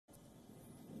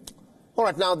All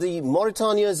right, now the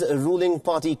Mauritania's ruling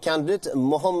party candidate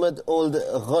Mohamed Ould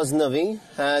Ghazouani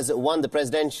has won the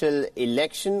presidential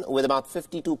election with about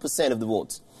 52% of the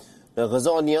votes. Now,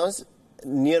 Ghazouani's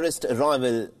nearest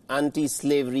rival,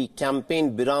 anti-slavery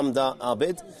campaign Biramda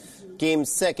Abid, came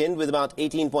second with about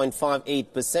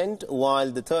 18.58%,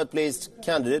 while the third-placed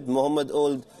candidate Mohamed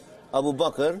Ould Abu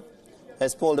Bakr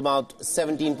has polled about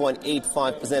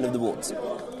 17.85% of the votes.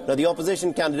 Now, the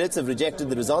opposition candidates have rejected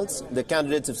the results. The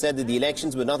candidates have said that the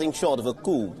elections were nothing short of a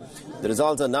coup. The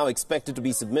results are now expected to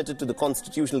be submitted to the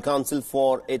Constitutional Council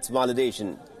for its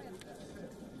validation.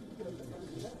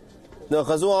 Now,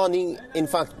 Ghazouani, in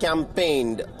fact,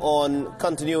 campaigned on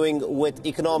continuing with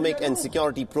economic and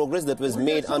security progress that was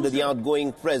made under the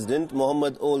outgoing president,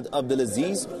 Mohamed Ould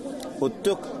Abdelaziz, who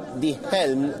took the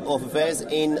helm of affairs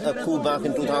in a coup back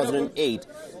in 2008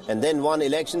 and then won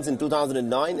elections in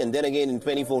 2009 and then again in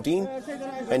 2014,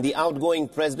 and the outgoing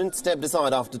president stepped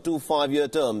aside after 2 5-year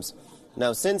terms.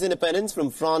 Now, since independence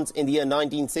from France in the year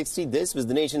 1960, this was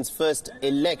the nation's first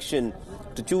election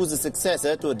to choose a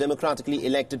successor to a democratically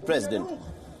elected president.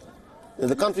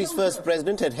 The country's first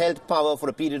president had held power for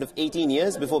a period of 18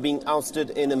 years before being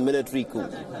ousted in a military coup.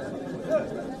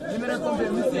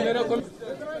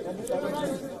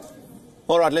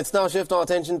 All right, let's now shift our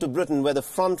attention to Britain, where the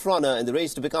front-runner in the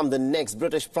race to become the next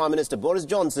British Prime Minister, Boris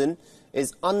Johnson,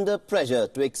 is under pressure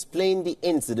to explain the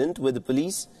incident with the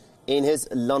police in his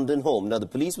London home. Now, the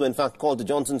police were in fact called to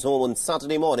Johnson's home on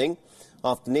Saturday morning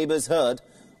after neighbours heard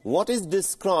what is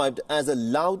described as a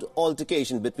loud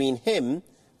altercation between him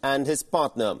and his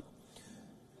partner.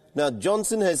 Now,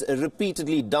 Johnson has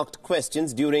repeatedly ducked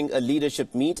questions during a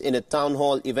leadership meet in a town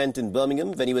hall event in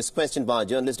Birmingham. When he was questioned by a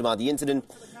journalist about the incident,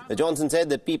 Johnson said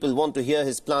that people want to hear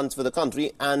his plans for the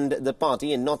country and the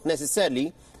party and not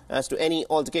necessarily as to any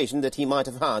altercation that he might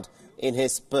have had in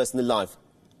his personal life.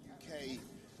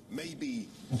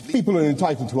 People are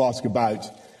entitled to ask about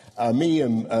me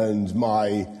and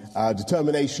my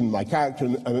determination, my character,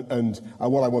 and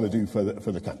what I want to do for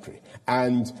the country.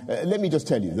 And let me just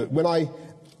tell you that when I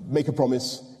make a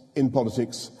promise in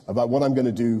politics about what I'm going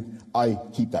to do, I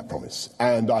keep that promise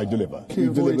and I deliver. You're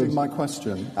avoiding my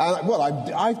question. Well,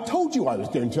 I've told you I was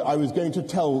going to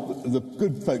tell the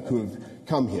good folk who have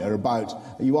come here about.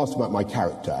 You asked about my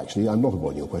character. Actually, I'm not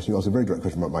avoiding your question. You asked a very direct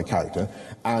question about my character,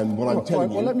 and what I'm telling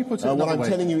you. Well, let me put it another way.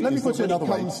 Let me put it another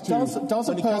way. Does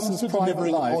a person's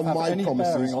private life have any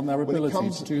bearing on their ability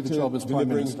to do the job as Prime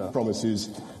Minister? Promises,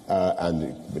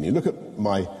 and when you look at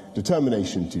my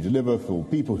determination to deliver for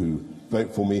people who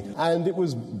vote for me, and it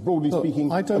was, broadly speaking,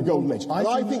 a golden mention. And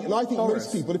I think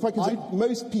most people, if I can say,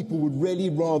 most people would really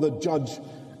rather judge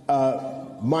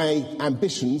my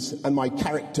ambitions and my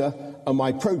character and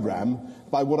my programme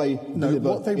by what I deliver.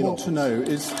 No, what they want to know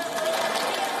is...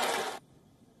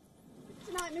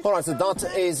 All right, so that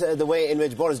is the way in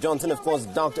which Boris Johnson, of course,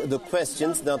 ducked the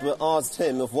questions that were asked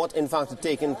him of what, in fact, had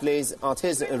taken place at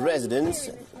his residence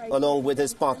along with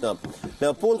his partner. Now,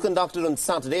 a poll conducted on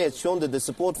Saturday has shown that the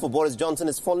support for Boris Johnson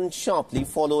has fallen sharply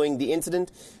following the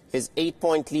incident. His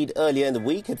 8-point lead earlier in the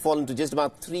week had fallen to just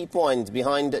about 3 points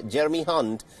behind Jeremy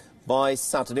Hunt by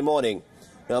Saturday morning.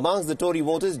 Now, amongst the Tory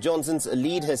voters, Johnson's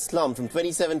lead has slumped from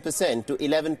 27% to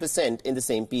 11% in the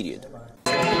same period.